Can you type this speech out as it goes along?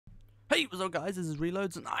Hey, what's up guys, this is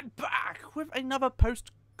Reloads and I'm back with another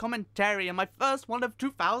post commentary and my first one of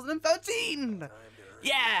 2013!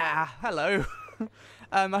 Yeah, hello.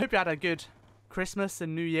 I hope you had a good Christmas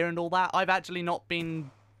and New Year and all that. I've actually not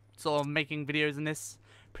been sort of making videos in this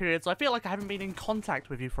period, so I feel like I haven't been in contact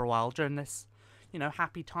with you for a while during this, you know,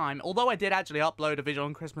 happy time. Although I did actually upload a video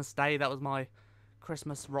on Christmas Day, that was my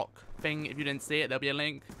Christmas rock thing. If you didn't see it, there'll be a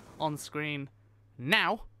link on screen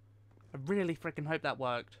now. I really freaking hope that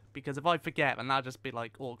worked, because if I forget, then that'll just be,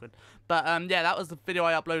 like, awkward. But, yeah, that was the video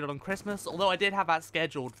I uploaded on Christmas, although I did have that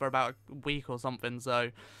scheduled for about a week or something,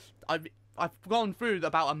 so I've gone through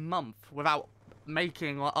about a month without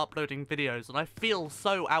making or uploading videos, and I feel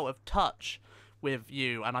so out of touch with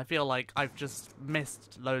you, and I feel like I've just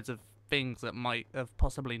missed loads of things that might have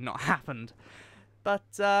possibly not happened. But,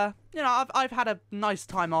 you know, I've had a nice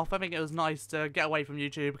time off. I think it was nice to get away from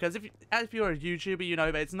YouTube, because if you're a YouTuber, you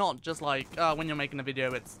know that it's not just like, when you're making a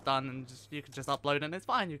video, it's done, and you can just upload it, and it's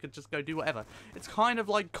fine, you could just go do whatever. It's kind of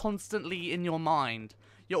like constantly in your mind.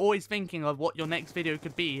 You're always thinking of what your next video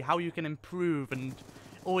could be, how you can improve, and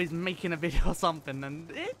always making a video or something,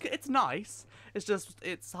 and it's nice. It's just,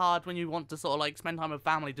 it's hard when you want to sort of, like, spend time with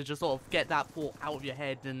family to just sort of get that thought out of your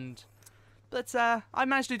head, and... But, I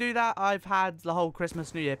managed to do that. I've had the whole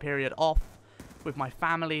Christmas, New Year period off with my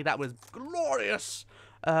family. That was glorious.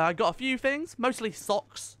 I got a few things, mostly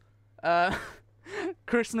socks.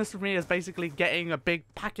 Christmas for me is basically getting a big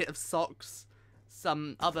packet of socks,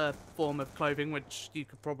 some other form of clothing, which you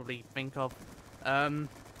could probably think of, and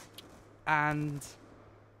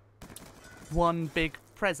one big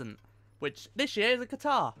present, which this year is a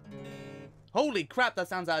guitar. Holy crap, that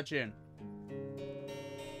sounds out of tune.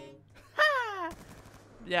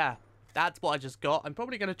 Yeah, that's what I just got. I'm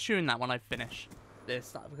probably going to tune that when I finish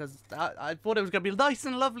this, because I thought it was going to be nice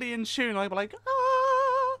and lovely in tune. I'd be like,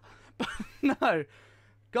 ah! But no.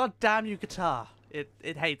 God damn you, guitar.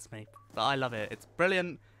 It hates me, but I love it. It's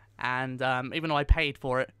brilliant, and even though I paid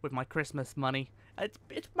for it with my Christmas money,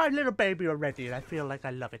 it's my little baby already, and I feel like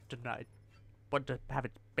I love it tonight. Want to have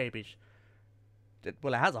its babies.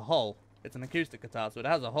 Well, it has a hole. It's an acoustic guitar, so it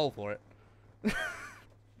has a hole for it.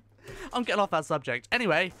 I'm getting off that subject.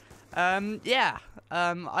 Anyway, yeah,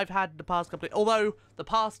 I've had the past couple of... Although, the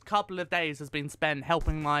past couple of days has been spent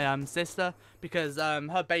helping my, sister, because,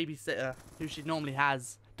 her babysitter, who she normally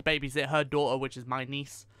has to babysit her daughter, which is my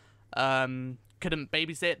niece, couldn't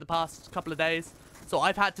babysit the past couple of days. So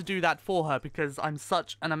I've had to do that for her, because I'm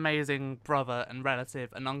such an amazing brother and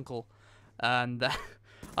relative and uncle. And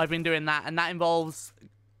I've been doing that, and that involves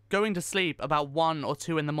going to sleep about 1 or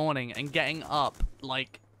 2 in the morning and getting up,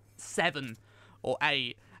 like... 7 or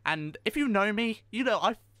 8, and if you know me, you know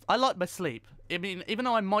I like my sleep. I mean, even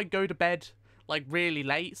though I might go to bed like really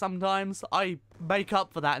late sometimes, I make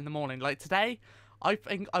up for that in the morning. Like today, I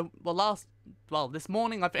think this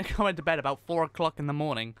morning I think I went to bed about 4 o'clock in the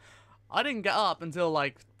morning. I didn't get up until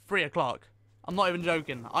like 3 o'clock. I'm not even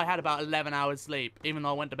joking. I had about 11 hours sleep, even though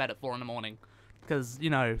I went to bed at 4 in the morning, because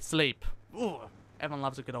you know, sleep. Ooh, everyone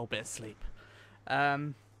loves a good old bit of sleep.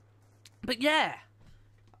 But yeah.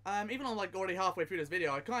 Even though I'm like already halfway through this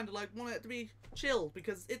video, I kind of like want it to be chill,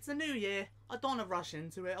 because it's a new year. I don't want to rush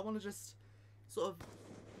into it. I want to just sort of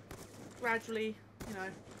gradually, you know,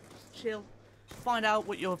 chill, find out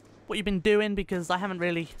what you've been doing, because I haven't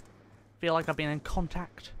really feel like I've been in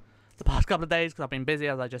contact the past couple of days because I've been busy,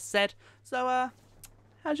 as I just said. So,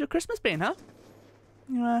 how's your Christmas been, huh?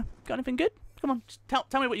 You got anything good? Come on, just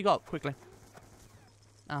tell me what you got quickly.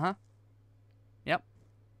 Yep.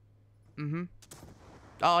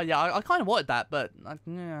 Oh, yeah, I kind of wanted that, but,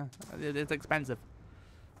 yeah, it's expensive.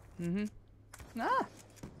 Ah,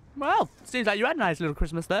 well, seems like you had a nice little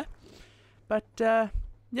Christmas there. But,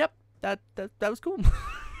 yep, that was cool.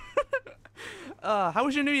 How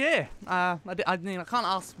was your New Year? I mean, I can't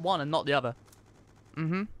ask one and not the other.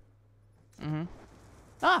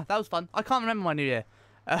 Ah, that was fun. I can't remember my New Year.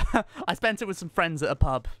 I spent it with some friends at a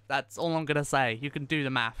pub. That's all I'm gonna say. You can do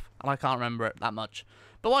the math, and I can't remember it that much.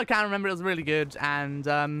 But what I can remember, it was really good, and,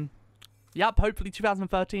 yep, hopefully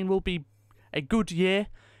 2013 will be a good year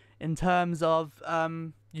in terms of,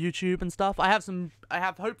 YouTube and stuff. I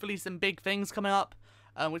have hopefully some big things coming up,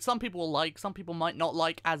 which some people will like, some people might not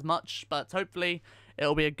like as much, but hopefully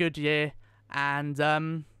it'll be a good year, and,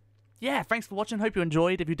 yeah, thanks for watching, hope you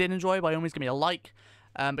enjoyed. If you did enjoy, by all means give me a like.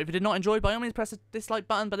 But if you did not enjoy, by all means press the dislike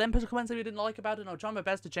button, but then put a comment if you didn't like about it, and I'll try my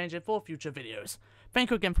best to change it for future videos. Thank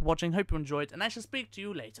you again for watching, hope you enjoyed, and I shall speak to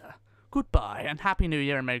you later. Goodbye, and Happy New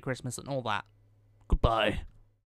Year and Merry Christmas and all that. Goodbye.